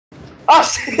Oh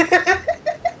shit!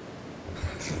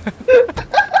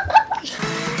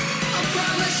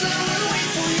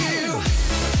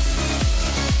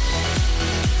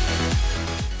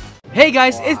 Hey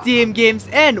guys, it's DM Games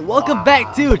and welcome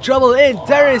back to Trouble in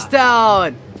Terrorist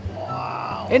Town!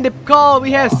 In the call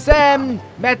we have Sam,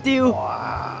 Matthew,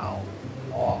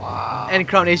 and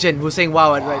Crown Asian who's saying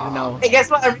wow right now. Hey,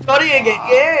 guess what? I'm recording again.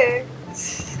 Yeah.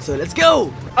 So let's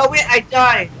go! Oh wait, I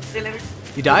died.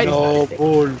 You died? No,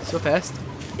 bull. So fast?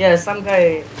 Yeah, some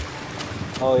guy.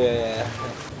 Oh yeah.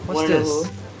 What's this?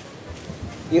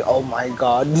 Oh my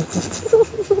god.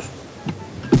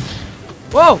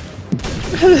 Whoa!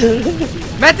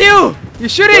 Matthew! You're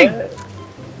shooting!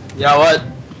 Yeah, what?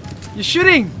 You're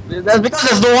shooting! That's because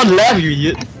there's no one left, you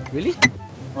idiot. Really?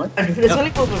 What? There's only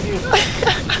both of you.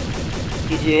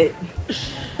 Idiot.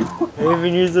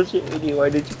 Even you're such an idiot, why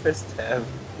did you press tab?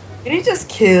 Can you just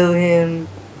kill him?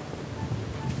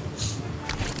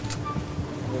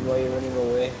 Why are you running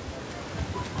away?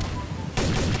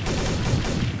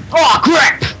 Oh,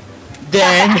 crap!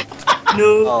 Then.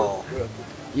 No. Oh.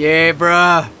 Yeah,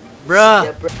 bruh! Bruh!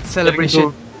 Yeah, bro.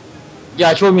 Celebration.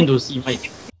 Yeah, throw him into C,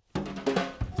 Mike.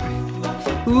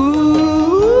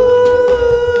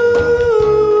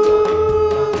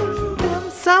 Ooh,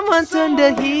 someone turn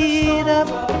the heat up.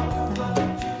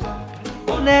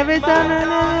 Every time.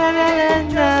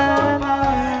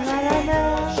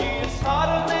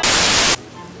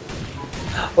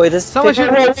 Wait, this Someone pig-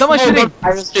 shooting! Someone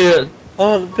shooting!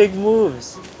 Oh, the pig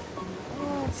moves.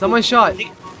 Someone shot!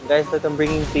 Guys, look, I'm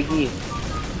bringing Piggy.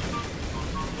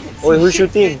 Wait, who's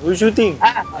shooting? Who's shooting?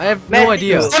 I have no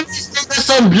idea. There's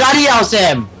some bloody out,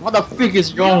 Sam! What the freak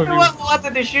is wrong with You're you? the one who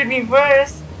wanted to shoot me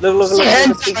first. Look, Sam,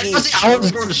 the Piggy. I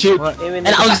was going to shoot. What? Aiman,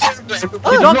 And I was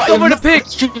You knocked over the pig!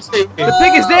 The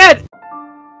pig is dead!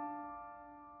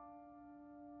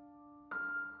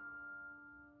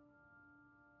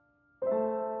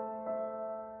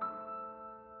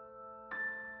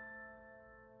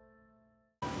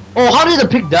 Oh, how did the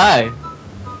pig die?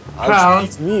 Crown.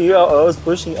 It's me, I was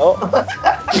pushing. Oh.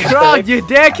 Crown, you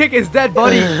dare kick his dead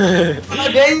body! How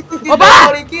dare you kill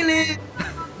Oba! it? Kill it!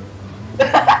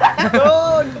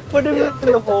 No, put him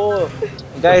in the hole.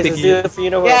 Guys, it's the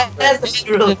funeral. Yeah, that's the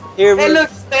truth. Here Hey, we look,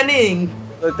 stunning.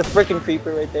 look, the freaking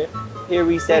creeper right there. Here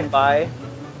we stand by. You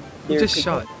Here just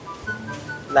creeper.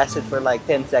 shot. Lasted for like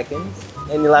 10 seconds.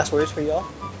 Any last words for y'all?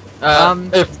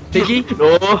 Piggy?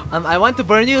 No. I want to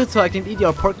burn you so I can eat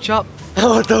your pork chop.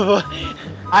 What the fuck?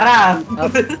 Aram.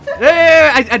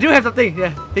 Hey, I do have something.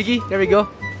 Yeah, Piggy, there we go.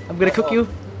 I'm gonna cook you,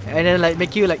 and then like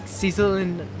make you like sizzle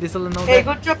and thistle and all Hey,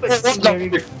 that. go drop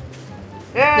it.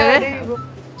 Yeah. Yeah, there you go.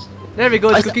 There we go.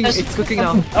 It's cooking. It's cooking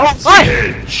now. Oh, Oi!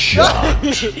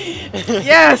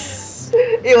 Yes,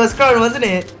 It was Crown, wasn't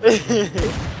it?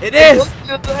 it is.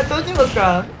 I told you it was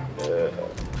Crown.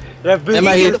 That Am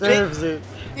I here? deserves it.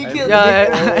 He killed Yeah.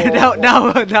 the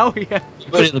big Now we have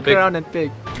Put it in the pig. Crown and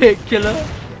pig. Pig killer.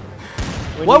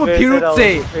 When What you would guys said I Pirut was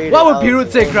say? afraid, What I would was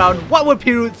Pirut say, like, Crown? What would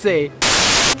Pirut say?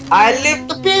 I lift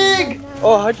the pig!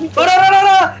 Oh, how'd you Oh, no,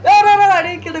 I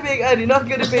didn't kill the pig. I did not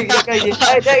kill the pig. That guy did.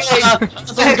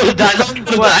 Someone's gonna die. Someone's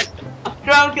gonna die.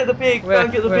 Crown killed the pig. Where?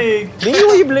 Crown killed the Where? pig. Me? Why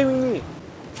are you blaming me?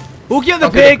 Who killed the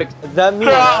Okay, pig? Is that me?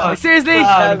 Crown. Seriously?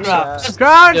 Crown.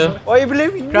 Crown? Yeah. Why are you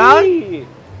blaming Crown? me?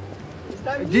 Is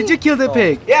that me? Did you kill the Oh.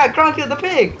 pig? Yeah, Crown killed the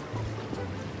pig.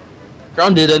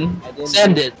 Crown didn't. I didn't.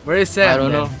 Sam did. Where is Sam? I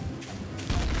don't then? know.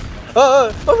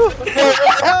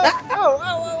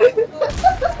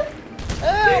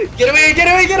 Get away,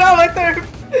 get out of my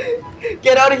turf.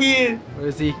 Get out of here. Where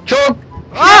is he? Choke!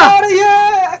 Get Ah! out of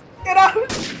here. Get out.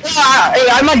 Ah, hey,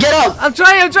 I might get up! I'm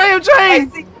trying.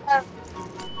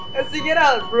 I see, get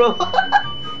out, bro.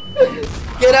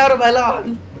 Get out of my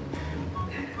lawn.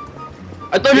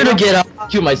 I told you to get up.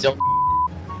 Kill myself.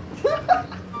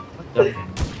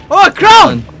 Oh,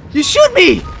 Crown! You shoot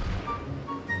me!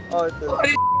 Oh, it's a- What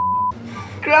is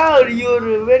Crown,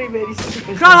 you're very, very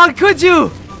stupid. Crown, how could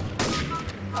you?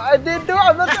 I didn't do.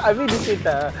 I'm not. I'm innocent.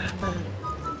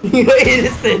 You're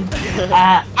innocent.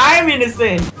 I'm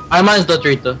innocent. Aiman is the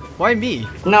traitor. Why me?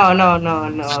 No.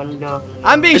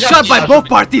 I'm being Good shot job, by shot both me.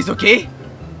 parties, okay?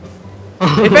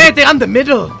 If anything, I'm the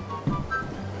middle.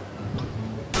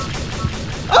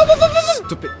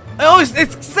 Stupid. Oh,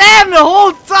 it's Sam the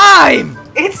whole time!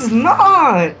 It's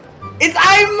not. It's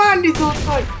Aiman this whole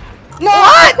time. No.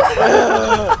 What?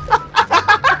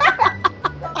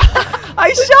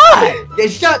 I shot!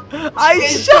 Get shot. I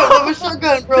Get shot! with a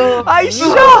shotgun, bro. I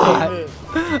shot!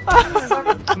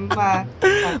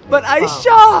 But I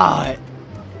shot!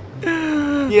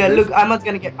 Yeah, look, Aiman's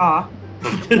gonna get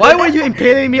Why were you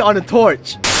impaling me on a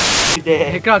torch?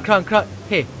 there. Hey, Crown.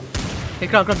 Hey, Hey,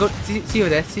 come on, go. See over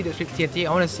there. See the TNT. I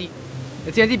wanna see.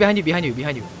 The TNT behind you.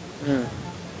 Mm.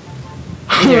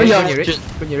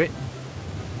 Go near it.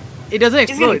 It doesn't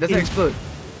explode. It doesn't explode.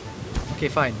 Okay,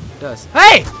 fine. It does.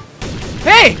 Hey!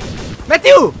 Hey!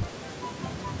 Matthew!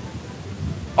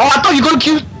 Oh, I thought you were gonna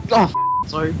kill. Oh,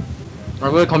 sorry.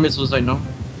 I'm gonna commit suicide now.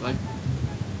 Bye.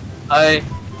 Hi.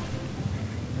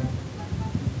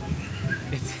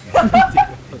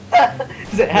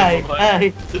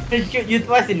 Hi. I shoot you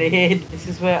twice in the head. This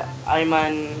is where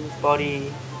Aiman's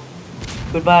body.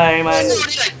 Goodbye, Aiman.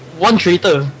 One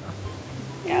traitor.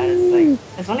 Yeah,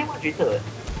 there's only one traitor.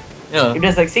 Yeah. If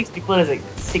there's like 6 people, there's like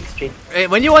 6 traitors. Hey,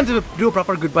 when you want to do a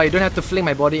proper goodbye, you don't have to fling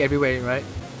my body everywhere, right?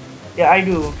 Yeah, I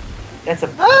do. That's a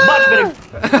much better.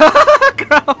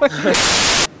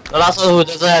 The last one who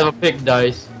doesn't have a pig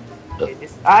dies.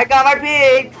 I got my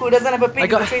pig. Who doesn't have a pig?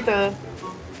 The traitor.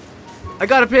 I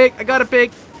got a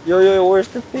pig. Yo, where's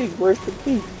the pig? Whoa,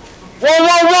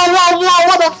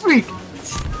 what the freak?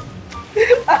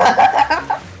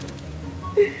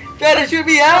 Try to shoot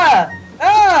me,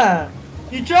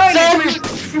 you trying to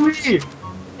shoot me?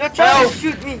 You're trying to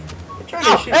shoot me. You're trying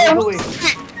to shoot me. Go away.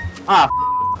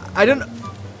 I don't.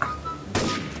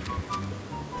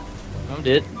 I'm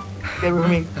dead. Get with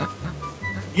me.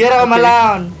 Get out of my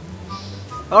lawn.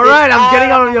 Alright, I'm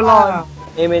getting out of your lawn.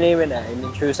 Aiman,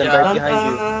 I'm truce. I'm right behind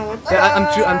you.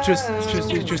 Yeah, I'm truce.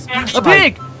 A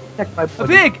pig! A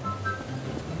pig!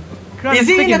 Is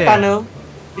he in the tunnel?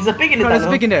 Is a pig in the tunnel? There's a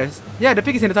pig in there. Yeah, the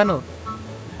pig is in the tunnel.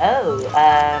 Oh,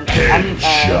 I'm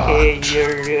okay.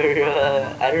 You're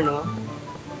I don't know.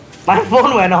 My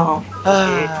phone went off.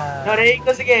 Okay. No, there he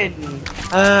goes again.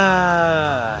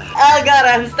 Oh god,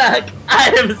 I'm stuck.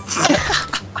 I'm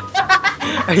stuck.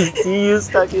 I see you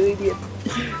stuck, you idiot.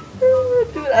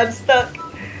 Dude, I'm stuck.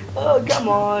 Oh, come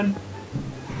on.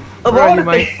 Where are you,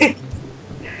 mate?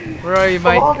 Where are you,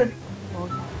 mate?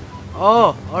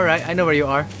 Oh, alright. I know where you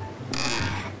are.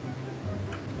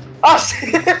 Oh,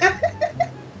 shit.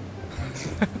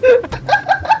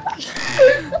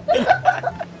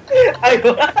 I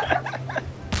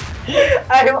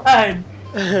won.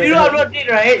 You know I'm not dead,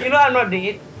 right? You know I'm not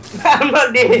dead. I'm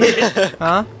not dead.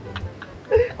 Huh?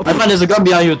 I find there's a gun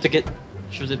behind you. Take it.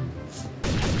 Shoot it.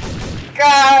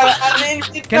 God, I'm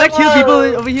Can I kill people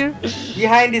over here?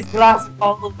 Behind this glass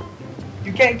wall.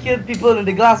 You can't kill people in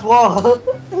the glass wall.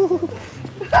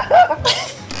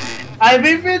 I'm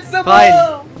invincible.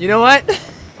 Fine. You know what?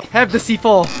 Have the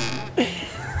C4.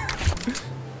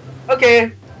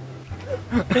 Okay.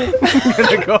 I'm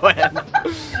gonna go ahead.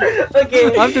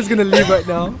 Okay. I'm just gonna leave right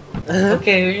now.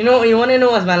 Okay, you wanna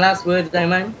know what's my last words,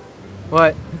 Aiman?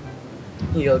 What?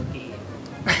 You're dead.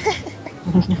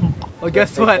 Well,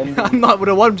 guess what? I'm not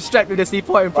the one strapped with the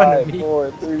C4 in front of me. 5,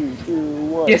 4, 3, 2,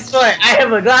 1. Guess what? I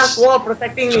have a glass wall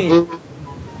protecting me.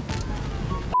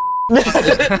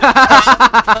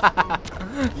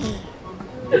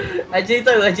 Actually,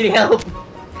 thought it would actually help.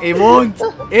 It won't.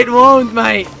 It won't,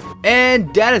 mate.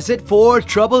 And that is it for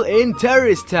Trouble in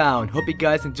Terrorist Town. Hope you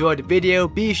guys enjoyed the video.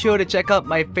 Be sure to check out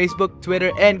my Facebook,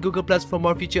 Twitter, and Google Plus for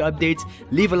more future updates.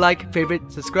 Leave a like,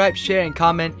 favorite, subscribe, share, and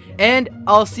comment. And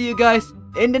I'll see you guys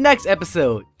in the next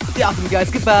episode. Stay awesome, guys.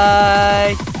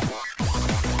 Goodbye.